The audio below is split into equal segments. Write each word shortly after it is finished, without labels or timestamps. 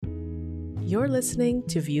You're listening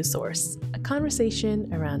to ViewSource, a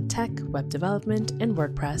conversation around tech, web development, and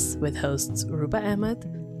WordPress with hosts Ruba Ahmed,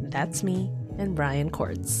 that's me, and Brian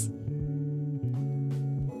Kortz.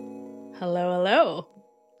 Hello.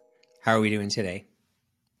 How are we doing today?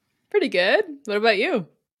 Pretty good. What about you?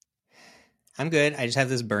 I'm good. I just have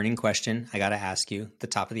this burning question I got to ask you at the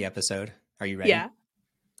top of the episode. Are you ready? Yeah,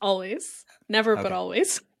 always. Never, Okay. but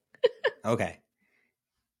always. Okay.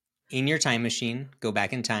 In your time machine, go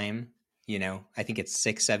back in time, I think it's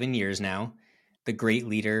 6-7 years now. The great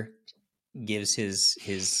leader gives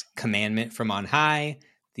his commandment from on high.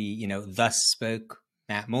 Thus spoke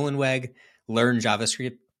Matt Mullenweg, learn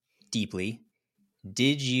JavaScript deeply.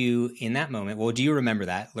 Did you, in that moment, do you remember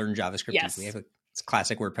that? Learn JavaScript Yes. deeply. It's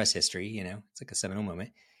classic WordPress history, it's like a seminal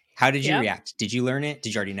moment. How did you react? Did you learn it?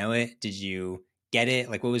 Did you already know it? Did you get it?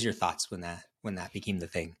 Like, what was your thoughts when that became the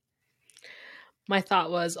thing? My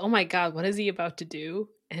thought was, oh my God, what is he about to do?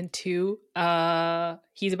 And two,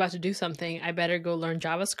 he's about to do something. I better go learn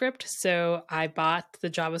JavaScript. So I bought the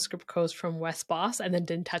JavaScript course from Wes Boss and then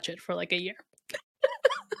didn't touch it for like a year.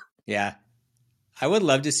 Yeah. I would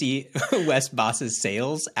love to see Wes Boss's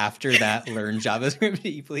sales after that learn JavaScript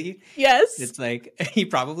deeply. Yes. It's like he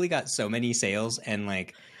probably got so many sales, and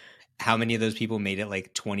like how many of those people made it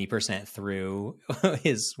like 20% through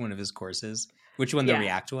one of his courses? Which one, the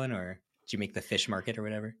React one, or did you make the fish market or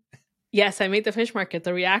whatever? Yes, I made the fish market.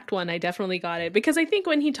 The React one, I definitely got it. Because I think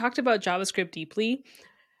when he talked about JavaScript deeply,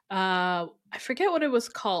 I forget what it was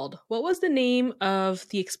called. What was the name of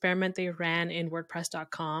the experiment they ran in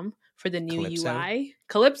WordPress.com for the new Calypso? UI?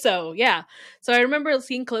 Calypso, yeah. So I remember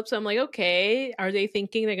seeing Calypso. I'm like, okay, are they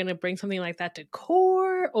thinking they're going to bring something like that to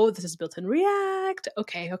core? Oh, this is built in React.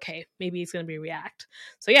 Okay, maybe it's going to be React.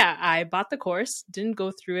 So yeah, I bought the course, didn't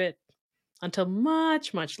go through it until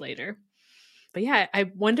much, much later. But yeah, I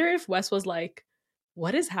wonder if Wes was like,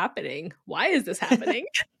 what is happening? Why is this happening?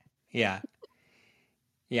 Yeah.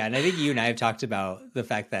 Yeah. And I think you and I have talked about the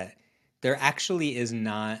fact that there actually is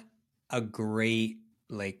not a great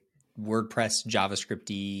like WordPress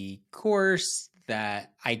JavaScript-y course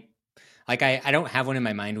that I don't have one in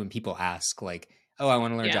my mind when people ask like, oh, I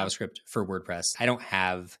want to learn JavaScript for WordPress. I don't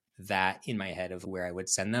have that in my head of where I would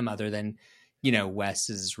send them, other than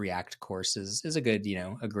Wes's React courses is a good,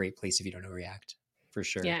 a great place if you don't know React, for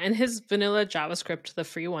sure. Yeah, and his vanilla JavaScript, the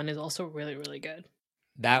free one, is also really, really good.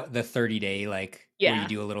 That the 30-day where you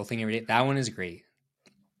do a little thing every day, that one is great.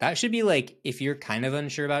 That should be like, if you're kind of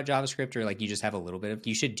unsure about JavaScript or like you just have a little bit of,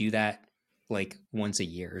 you should do that like once a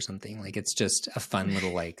year or something. Like it's just a fun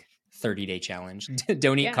little like 30-day challenge.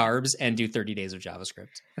 Don't eat carbs and do 30 days of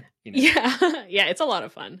JavaScript. Yeah, it's a lot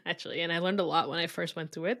of fun actually, and I learned a lot when I first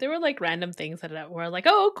went through it. There were like random things that were like,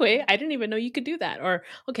 oh, okay, I didn't even know you could do that, or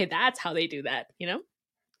okay, that's how they do that.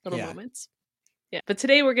 Little moments. Yeah, but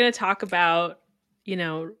today we're going to talk about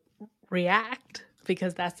React,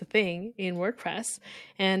 because that's the thing in WordPress,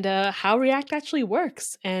 and how React actually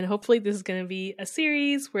works. And hopefully this is going to be a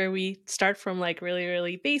series where we start from like really,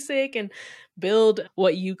 really basic and build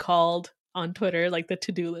what you called on Twitter like the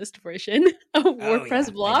to-do list version of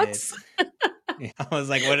WordPress blocks. I was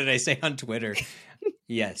like, what did I say on Twitter?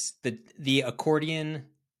 Yes, the accordion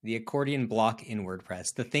block in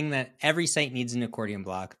WordPress, the thing that every site needs an accordion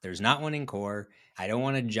block. There's not one in core. I don't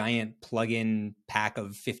want a giant plugin pack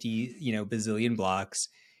of 50, bazillion blocks.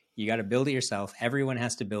 You got to build it yourself. Everyone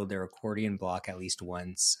has to build their accordion block at least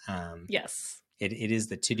once. Yes. It is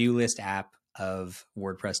the to-do list app of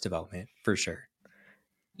WordPress development, for sure.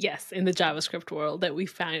 Yes, in the JavaScript world that we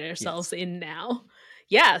find ourselves in now.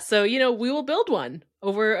 Yeah, so, we will build one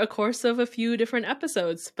over a course of a few different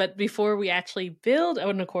episodes. But before we actually build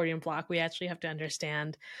an accordion block, we actually have to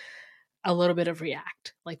understand a little bit of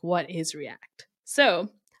React. Like, what is React? So,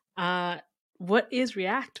 what is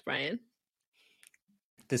React, Brian?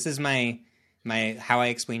 This is my how I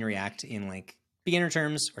explain React in like beginner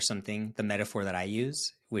terms or something, the metaphor that I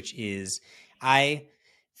use, which is I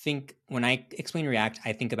think when I explain React,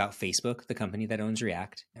 I think about Facebook, the company that owns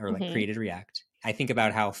React or like created React. I think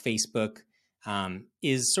about how Facebook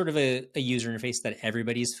is sort of a user interface that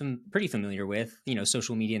everybody's pretty familiar with,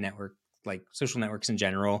 social media network, like social networks in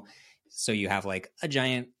general. So you have like a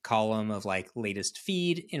giant column of like latest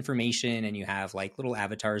feed information, and you have like little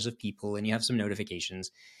avatars of people, and you have some notifications.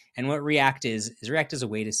 And what React is React is a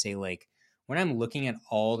way to say like, when I'm looking at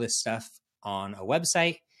all this stuff on a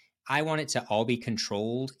website, I want it to all be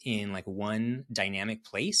controlled in like one dynamic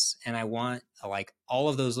place. And I want like all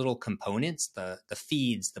of those little components, the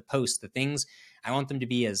feeds, the posts, the things, I want them to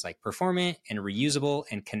be as like performant and reusable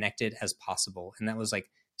and connected as possible. And that was like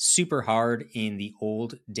super hard in the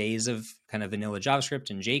old days of kind of vanilla JavaScript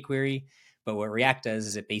and jQuery. But what React does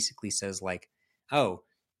is it basically says like, oh,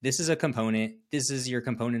 this is a component. This is your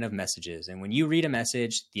component of messages. And when you read a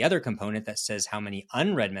message, the other component that says how many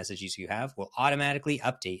unread messages you have will automatically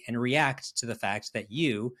update and react to the fact that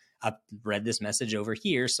you read this message over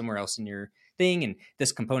here somewhere else in your thing. And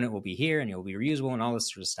this component will be here and it'll be reusable and all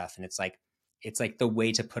this sort of stuff. And it's like the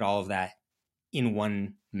way to put all of that in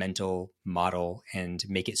one mental model and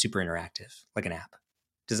make it super interactive, like an app.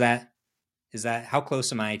 Is that how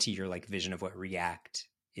close am I to your like vision of what React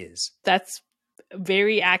is? That's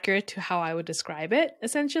very accurate to how I would describe it.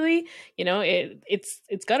 Essentially,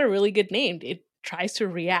 it's got a really good name. It tries to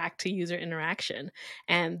react to user interaction,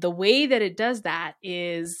 and the way that it does that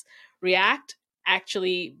is React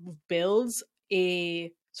actually builds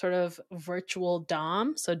a sort of virtual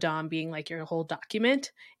DOM. So DOM being like your whole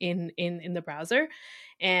document in the browser,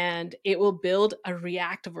 and it will build a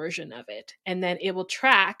React version of it, and then it will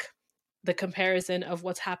track the comparison of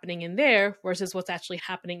what's happening in there versus what's actually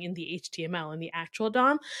happening in the HTML in the actual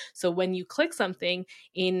DOM. So when you click something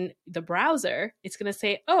in the browser, it's going to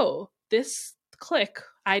say, oh, this click,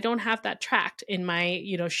 I don't have that tracked in my,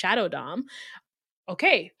 shadow DOM.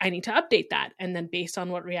 Okay, I need to update that. And then based on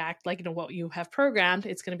what React, what you have programmed,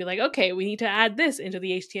 it's going to be like, okay, we need to add this into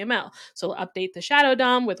the HTML. So we'll update the shadow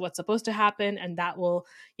DOM with what's supposed to happen. And that will,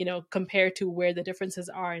 compare to where the differences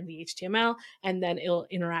are in the HTML. And then it'll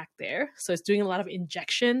interact there. So it's doing a lot of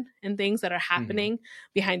injection and things that are happening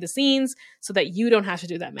behind the scenes so that you don't have to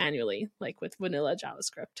do that manually, like with vanilla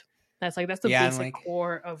JavaScript. That's the Yeah, and basic like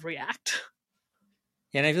core of React.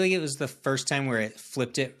 yeah, and I feel like it was the first time where it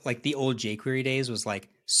flipped it. Like the old jQuery days was like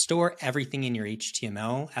store everything in your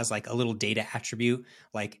HTML as like a little data attribute.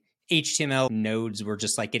 Like HTML nodes were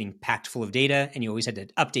just like getting packed full of data, and you always had to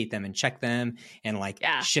update them and check them and like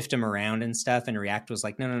Yeah. shift them around and stuff. And React was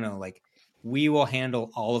like, no, like we will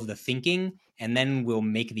handle all of the thinking, and then we'll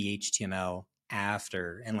make the HTML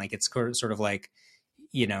after. And like it's sort of like,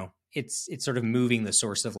 it's sort of moving the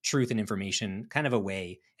source of truth and information kind of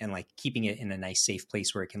away and like keeping it in a nice safe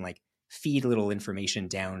place where it can like feed little information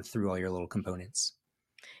down through all your little components.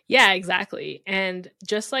 Yeah, exactly. And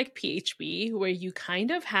just like PHP, where you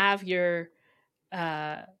kind of have your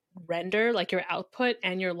uh, render, like your output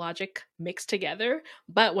and your logic mixed together.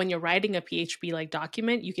 But when you're writing a PHP like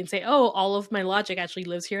document, you can say, oh, all of my logic actually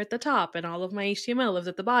lives here at the top and all of my HTML lives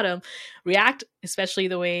at the bottom. React, especially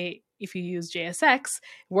the way if you use JSX,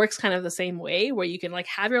 works kind of the same way where you can like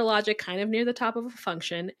have your logic kind of near the top of a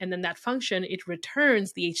function, and then that function it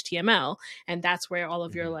returns the HTML, and that's where all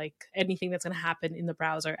of your Mm-hmm. like anything that's going to happen in the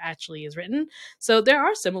browser actually is written. So there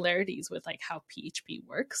are similarities with like how PHP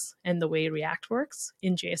works and the way React works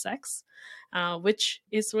in JSX, which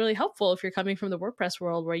is really helpful if you're coming from the WordPress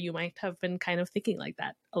world where you might have been kind of thinking like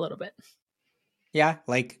that a little bit. Yeah,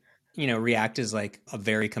 like, React is like a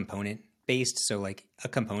very component based. So, like a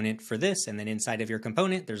component for this, and then inside of your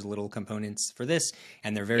component, there's little components for this,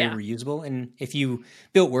 and they're very Yeah. reusable. And if you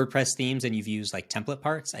built WordPress themes and you've used like template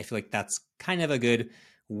parts, I feel like that's kind of a good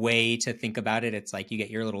way to think about it. It's like you get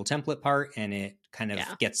your little template part and it kind of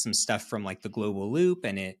Yeah. gets some stuff from like the global loop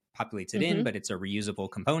and it populates it in, Hmm. but it's a reusable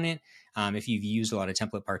component. If you've used a lot of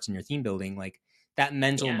template parts in your theme building, like that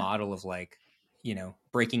mental Yeah. model of like,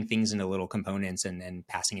 breaking things into little components and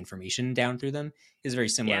passing information down through them is very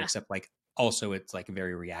similar, Yeah. except like also it's like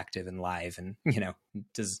very reactive and live and,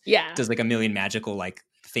 does Yeah. does like a million magical like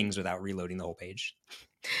things without reloading the whole page.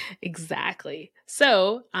 Exactly.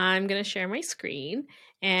 So I'm going to share my screen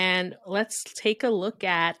and let's take a look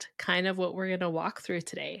at kind of what we're going to walk through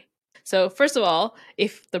today. So first of all,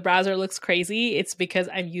 if the browser looks crazy, it's because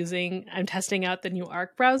I'm testing out the new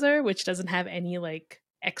Arc browser, which doesn't have any like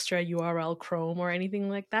extra URL Chrome or anything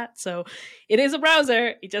like that. So it is a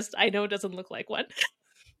browser. I know it doesn't look like one.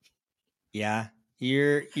 Yeah.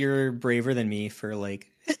 You're braver than me for like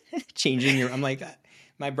changing your I'm like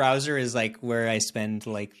my browser is like where I spend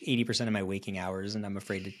like 80% of my waking hours and I'm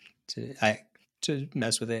afraid to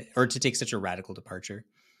mess with it or to take such a radical departure.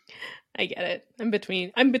 I get it. I'm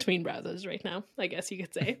between browsers right now, I guess you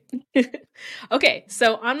could say. Okay,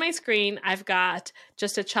 so on my screen I've got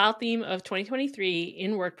just a child theme of 2023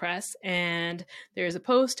 in WordPress, and there's a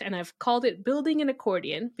post and I've called it building an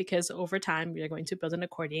accordion because over time we are going to build an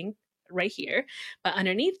accordion right here. But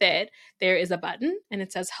underneath it there is a button and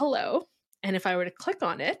it says hello, and if I were to click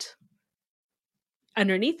on it,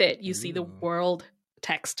 underneath it you see the Ooh. world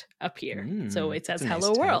text appear. So it That's says a nice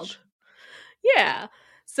hello world. touch. Yeah.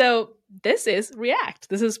 So this is React.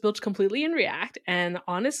 This is built completely in React. And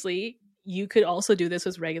honestly, you could also do this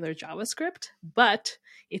with regular JavaScript, but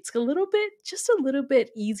it's just a little bit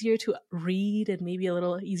easier to read and maybe a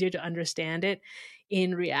little easier to understand it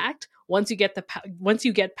in React once you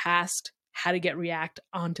get past how to get React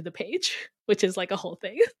onto the page, which is like a whole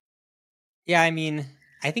thing. Yeah, I mean,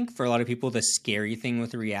 I think for a lot of people, the scary thing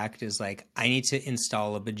with React is like, I need to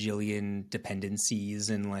install a bajillion dependencies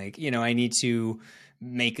and like, I need to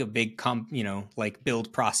make a big like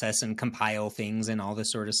build process and compile things and all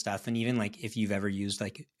this sort of stuff. And even like if you've ever used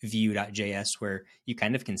like vue.js where you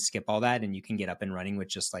kind of can skip all that and you can get up and running with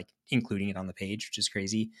just like including it on the page, which is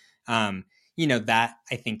crazy. That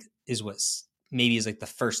I think is what's maybe is like the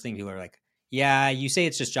first thing people are like, yeah, you say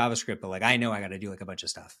it's just JavaScript, but like I know I got to do like a bunch of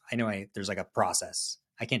stuff. I know there's like a process.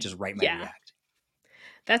 I can't just write my Yeah, React.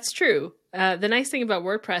 that's true. The nice thing about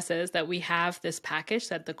WordPress is that we have this package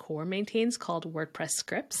that the core maintains called WordPress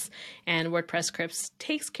scripts. And WordPress scripts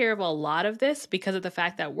takes care of a lot of this because of the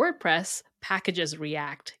fact that WordPress packages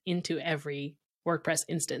React into every WordPress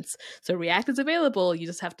instance. So React is available. You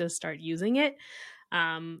just have to start using it.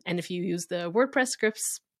 And if you use the WordPress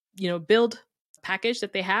scripts, build package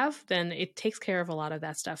that they have, then it takes care of a lot of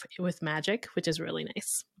that stuff with magic, which is really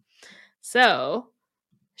nice. So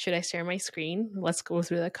should I share my screen? Let's go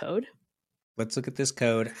through the code. Let's look at this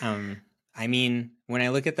code. I mean, when I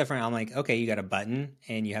look at the front, I'm like, okay, you got a button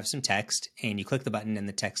and you have some text and you click the button and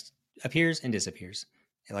the text appears and disappears.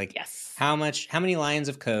 Like, Yes. how many lines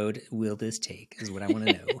of code will this take is what I want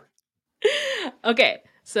to know. Okay,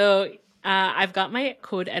 so I've got my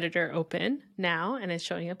code editor open now and it's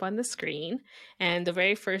showing up on the screen. And the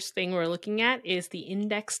very first thing we're looking at is the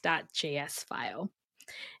index.js file.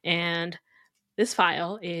 And this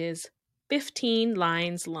file is 15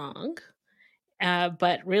 lines long.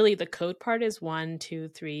 But really, the code part is 1, 2,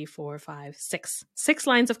 3, 4, 5, 6. 6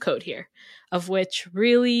 lines of code here, of which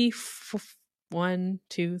really 1,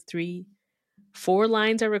 2, 3, 4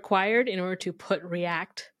 lines are required in order to put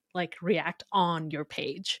React on your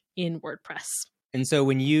page in WordPress. And so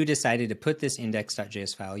when you decided to put this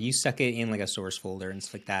index.js file, you stuck it in like a source folder and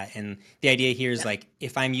stuff like that. And the idea here is like,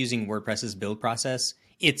 if I'm using WordPress's build process,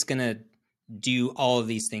 it's going to do all of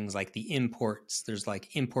these things like the imports. There's like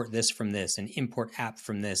import this from this and import app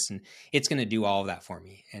from this. And it's going to do all of that for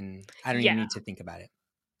me. And I don't even need to think about it.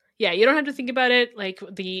 Yeah, you don't have to think about it. Like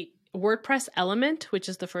the WordPress element, which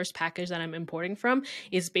is the first package that I'm importing from,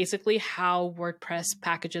 is basically how WordPress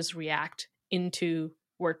packages React into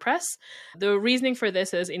WordPress. The reasoning for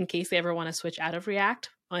this is in case they ever want to switch out of React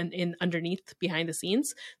underneath behind the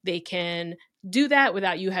scenes, they can do that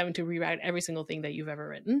without you having to rewrite every single thing that you've ever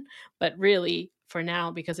written. But really, for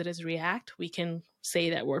now, because it is React, we can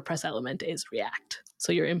say that WordPress element is React.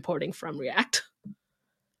 So you're importing from React.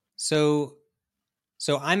 So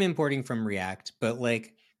I'm importing from React, but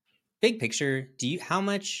like big picture,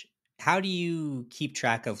 how do you keep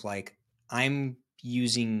track of like, I'm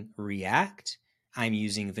using React, I'm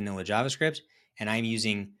using vanilla JavaScript, and I'm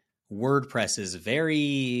using WordPress's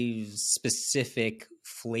very specific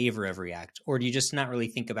flavor of React? Or do you just not really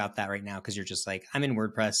think about that right now because you're just like, I'm in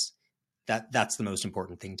WordPress, that's the most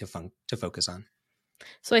important thing to focus on?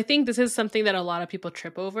 So I think this is something that a lot of people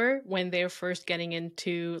trip over when they're first getting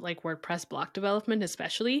into like WordPress block development,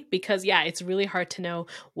 especially because it's really hard to know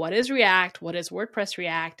what is React, what is WordPress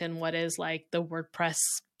React, and what is like the WordPress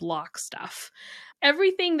block stuff.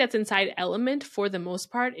 Everything that's inside Element for the most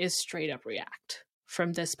part is straight up React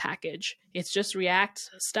from this package. It's just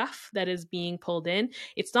React stuff that is being pulled in.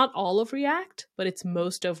 It's not all of React, but it's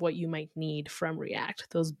most of what you might need from React,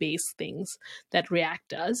 those base things that React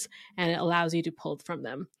does, and it allows you to pull from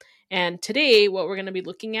them. And today, what we're going to be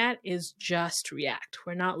looking at is just React.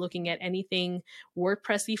 We're not looking at anything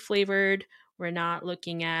WordPressy flavored. We're not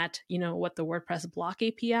looking at, what the WordPress block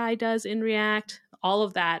API does in React. All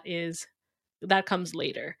of that comes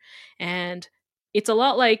later. And it's a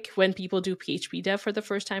lot like when people do PHP dev for the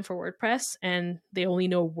first time for WordPress and they only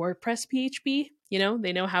know WordPress PHP.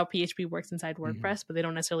 They know how PHP works inside WordPress, but they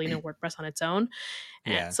don't necessarily know WordPress on its own.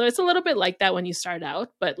 And so it's a little bit like that when you start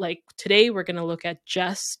out. But like today, we're going to look at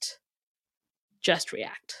just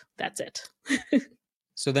React. That's it.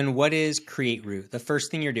 So then what is create root? The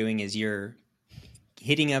first thing you're doing is you're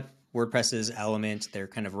hitting up WordPress's element, their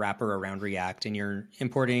kind of wrapper around React, and you're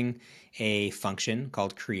importing a function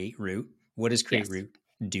called create root. What does create root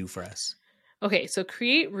do for us? Okay, so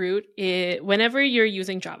create root is whenever you're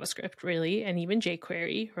using JavaScript, really, and even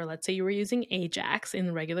jQuery, or let's say you were using Ajax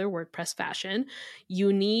in regular WordPress fashion,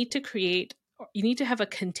 you need to have a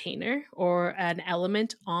container or an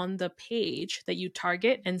element on the page that you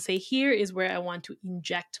target and say, here is where I want to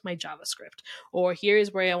inject my JavaScript, or here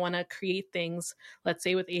is where I want to create things. Let's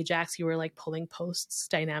say with Ajax, you were like pulling posts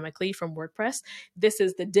dynamically from WordPress. This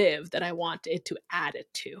is the div that I want it to add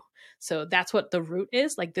it to. So that's what the root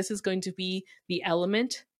is. Like this is going to be the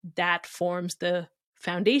element that forms the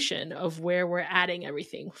foundation of where we're adding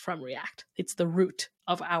everything from React. It's the root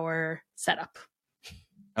of our setup.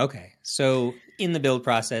 Okay. So in the build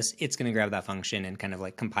process, it's going to grab that function and kind of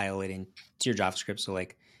like compile it into your JavaScript. So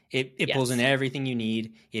like it pulls in Yes. everything you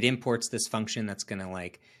need. It imports this function that's going to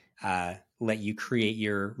like let you create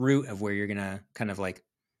your root of where you're going to kind of like,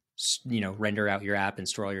 render out your app and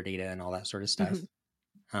store all your data and all that sort of stuff.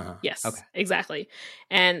 Mm-hmm. Uh-huh. Okay. Yes, exactly.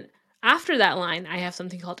 And after that line, I have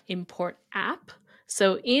something called import app.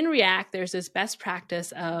 So in React, there's this best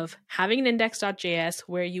practice of having an index.js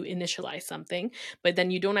where you initialize something, but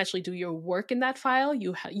then you don't actually do your work in that file.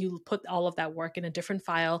 You put all of that work in a different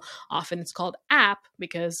file. Often it's called app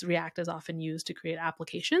because React is often used to create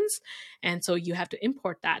applications. And so you have to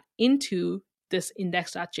import that into this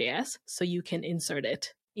index.js so you can insert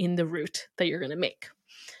it in the root that you're going to make.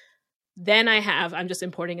 Then I'm just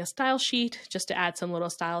importing a style sheet just to add some little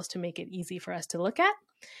styles to make it easy for us to look at.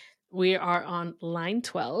 We are on line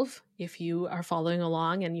 12. If you are following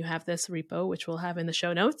along and you have this repo, which we'll have in the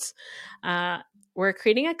show notes, we're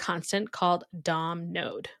creating a constant called DOM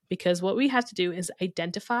node because what we have to do is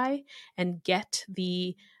identify and get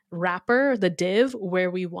the wrapper, the div, where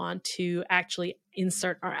we want to actually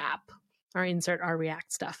insert our app or insert our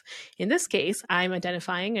React stuff. In this case, I'm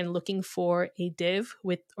identifying and looking for a div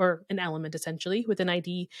or an element essentially with an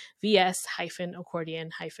ID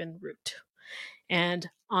vs-accordion-root. And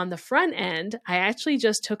on the front end, I actually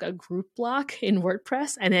just took a group block in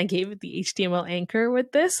WordPress and I gave it the HTML anchor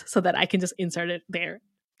with this so that I can just insert it there.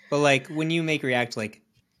 But like when you make React, like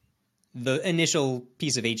the initial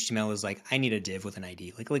piece of HTML is like, I need a div with an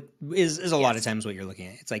ID. Like is a lot of times what you're looking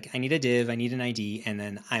at. It's like, I need a div, I need an ID, and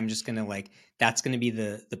then I'm just gonna like, that's gonna be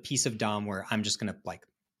the piece of DOM where I'm just gonna like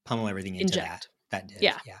pummel everything into Inject. that div.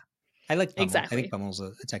 Yeah. Yeah. I like pummel. I Exactly. think pummel's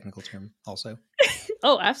a technical term also.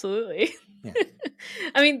 Oh, absolutely. Yeah.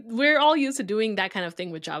 I mean, we're all used to doing that kind of thing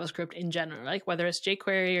with JavaScript in general, like whether it's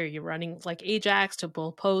jQuery or you're running like Ajax to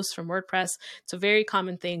pull posts from WordPress. It's a very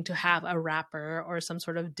common thing to have a wrapper or some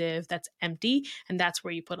sort of div that's empty. And that's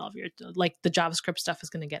where you put all of your, like the JavaScript stuff is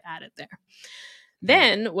going to get added there.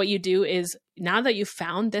 Then what you do is now that you've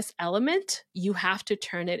found this element, you have to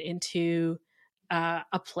turn it into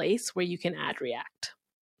a place where you can add React.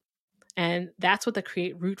 And that's what the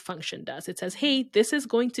create root function does. It says, hey, this is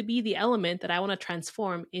going to be the element that I want to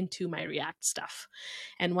transform into my React stuff.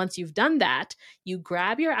 And once you've done that, you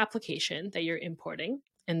grab your application that you're importing,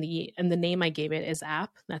 and the name I gave it is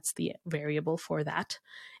app. That's the variable for that.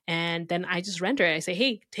 And then I just render it. I say,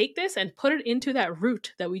 hey, take this and put it into that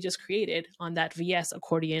root that we just created on that VS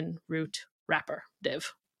accordion root wrapper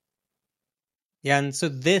div. Yeah, and so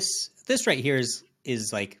this right here is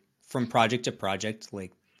like from project to project,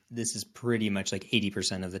 like this is pretty much like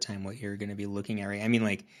 80% of the time what you're going to be looking at, right? I mean,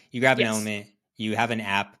 like you grab an element, you have an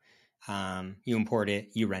app, you import it,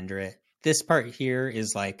 you render it. This part here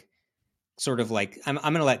is like sort of like I'm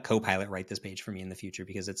going to let Copilot write this page for me in the future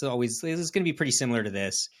because it's going to be pretty similar to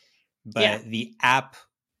this, but the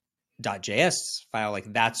app.js file,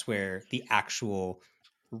 like that's where the actual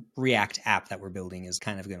React app that we're building is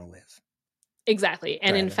kind of going to live. Exactly.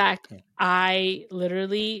 And in fact, I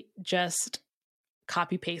literally just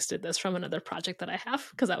copy pasted this from another project that I have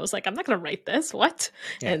because I was like, I'm not going to write this. What?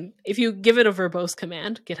 Yeah. And if you give it a verbose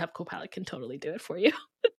command, GitHub Copilot can totally do it for you.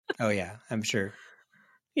 Oh, yeah, I'm sure.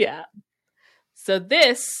 Yeah. So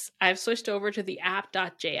this, I've switched over to the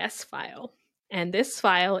app.js file. And this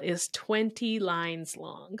file is 20 lines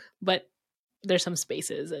long, but there's some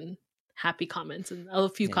spaces and happy comments and a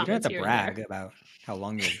few comments here. You don't have to brag about how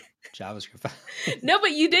long your JavaScript file is. No,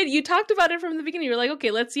 but you did. You talked about it from the beginning. You're like,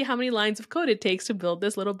 okay, let's see how many lines of code it takes to build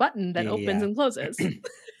this little button that opens and closes.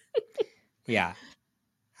 Yeah.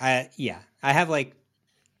 I have like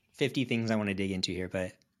 50 things I want to dig into here,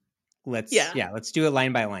 but let's do it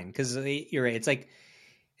line by line because you're right. It's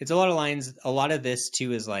a lot of lines. A lot of this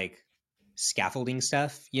too is like scaffolding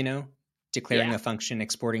stuff, declaring a function,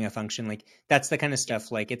 exporting a function. Like that's the kind of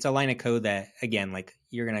stuff, like it's a line of code that, again, like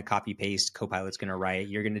you're going to copy paste, Copilot's going to write,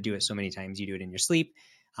 you're going to do it so many times, you do it in your sleep.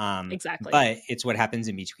 Exactly. But it's what happens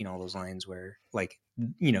in between all those lines where like,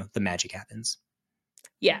 the magic happens.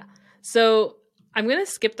 Yeah. So I'm going to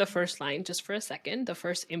skip the first line just for a second, the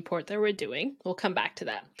first import that we're doing. We'll come back to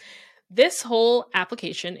that. This whole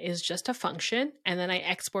application is just a function, and then I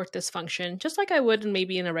export this function just like I would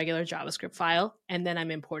maybe in a regular JavaScript file, and then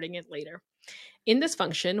I'm importing it later. In this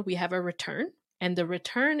function, we have a return, and the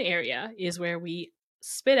return area is where we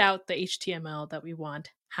spit out the HTML that we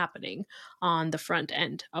want happening on the front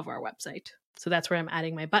end of our website. So that's where I'm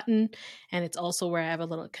adding my button, and it's also where I have a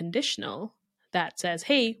little conditional that says,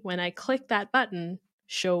 hey, when I click that button,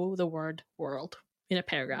 show the word world in a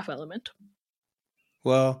paragraph element.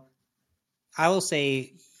 Well, I will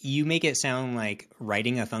say you make it sound like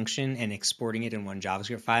writing a function and exporting it in one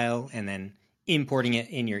JavaScript file and then importing it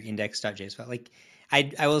in your index.js file. Like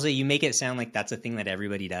I will say you make it sound like that's a thing that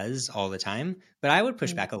everybody does all the time. But I would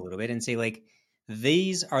push Mm. back a little bit and say like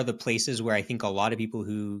these are the places where I think a lot of people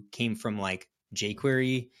who came from like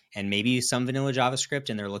jQuery and maybe some vanilla JavaScript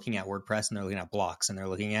and they're looking at WordPress and they're looking at blocks and they're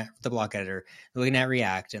looking at the block editor, they're looking at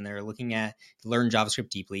React and they're looking at learn JavaScript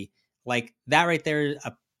deeply. Like that right there,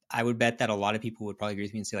 I would bet that a lot of people would probably agree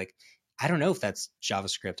with me and say like, I don't know if that's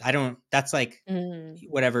JavaScript. I don't. That's like Mm.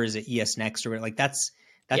 whatever is it ES Next or whatever. Like that's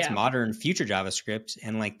Yeah. modern future JavaScript,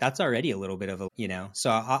 and like that's already a little bit of a So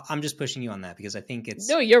I'm just pushing you on that because I think it's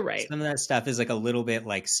No, you're right. some of that stuff is like a little bit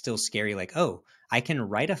like still scary. Like oh, I can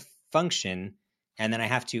write a function. And then I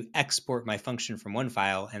have to export my function from one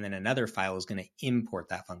file, and then another file is going to import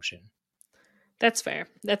that function. That's fair.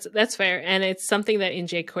 That's fair. And it's something that in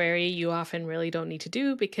jQuery you often really don't need to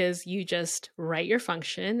do because you just write your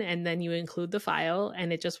function and then you include the file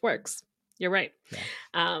and it just works. You're right.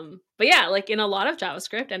 Yeah. But yeah, like in a lot of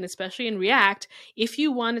JavaScript and especially in React, if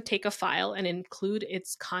you want to take a file and include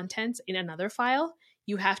its contents in another file,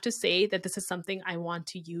 you have to say that this is something I want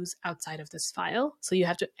to use outside of this file. So you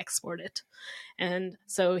have to export it. And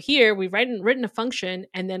so here we've written a function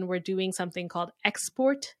and then we're doing something called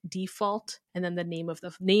export default and then the name of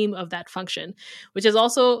that function, which is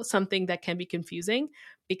also something that can be confusing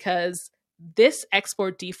because this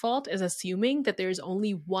export default is assuming that there's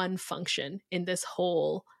only one function in this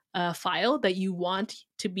whole file that you want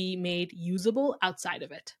to be made usable outside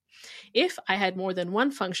of it. If I had more than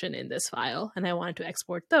one function in this file and I wanted to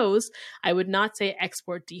export those, I would not say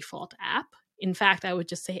export default app. In fact, I would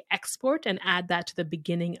just say export and add that to the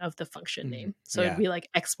beginning of the function name. So it'd be like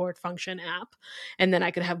export function app. And then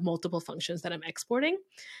I could have multiple functions that I'm exporting.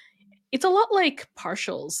 It's a lot like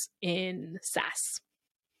partials in Sass.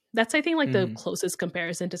 That's, I think, like the closest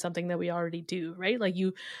comparison to something that we already do, right? Like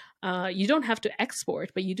you don't have to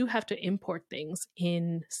export, but you do have to import things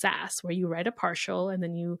in Sass where you write a partial and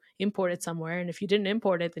then you import it somewhere. And if you didn't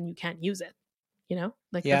import it, then you can't use it,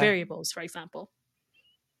 like the variables, for example.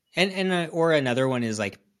 And or another one is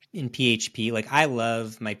like in PHP. Like I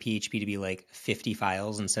love my PHP to be like 50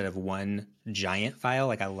 files instead of one giant file.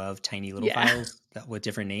 Like I love tiny little files with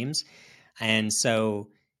different names. And so,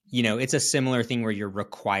 it's a similar thing where you're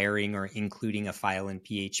requiring or including a file in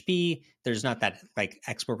PHP. There's not that like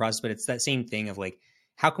export process, but it's that same thing of like,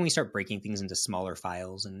 how can we start breaking things into smaller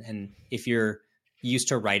files? And if you're used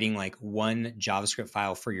to writing like one JavaScript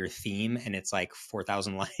file for your theme and it's like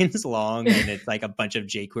 4,000 lines long and it's like a bunch of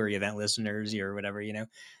jQuery event listeners or whatever,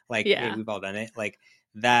 like we've all done it like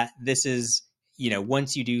that. This is,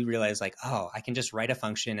 once you do realize like, oh, I can just write a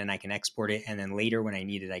function and I can export it. And then later when I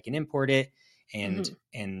need it, I can import it.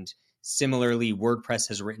 And similarly, WordPress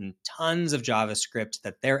has written tons of JavaScript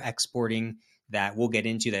that they're exporting that we'll get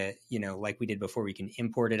into that, like we did before, we can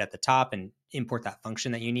import it at the top and import that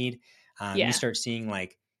function that you need. You start seeing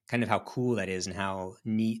like kind of how cool that is and how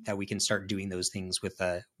neat that we can start doing those things with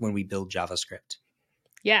when we build JavaScript.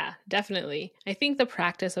 Yeah, definitely. I think the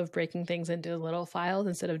practice of breaking things into little files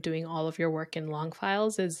instead of doing all of your work in long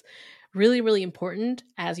files is really, really important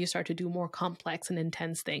as you start to do more complex and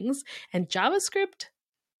intense things. And JavaScript,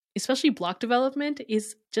 especially block development,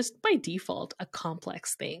 is just by default a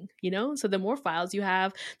complex thing, So the more files you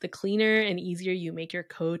have, the cleaner and easier you make your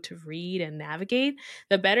code to read and navigate,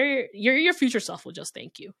 the better your future self will just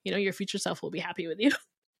thank you. Your future self will be happy with you.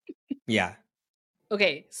 Yeah.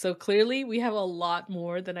 Okay, so clearly we have a lot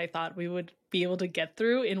more than I thought we would be able to get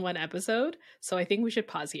through in one episode. So I think we should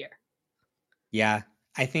pause here. Yeah,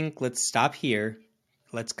 I think let's stop here.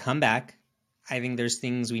 Let's come back. I think there's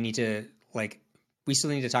things we need to we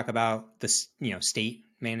still need to talk about this, state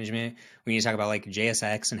management. We need to talk about like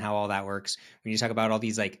JSX and how all that works. We need to talk about all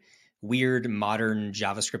these like weird modern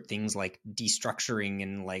JavaScript things like destructuring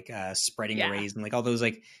and like spreading arrays and like all those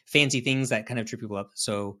like fancy things that kind of trip people up.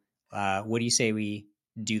 So what do you say we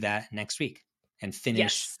do that next week and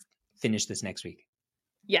finish this next week?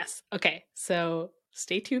 Yes. Okay. So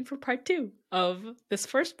stay tuned for part 2 of this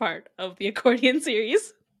first part of the accordion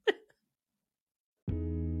series.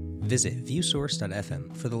 Visit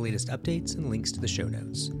viewsource.fm for the latest updates and links to the show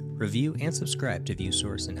notes. Review and subscribe to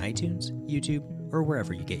ViewSource in iTunes, YouTube, or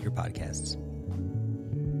wherever you get your podcasts.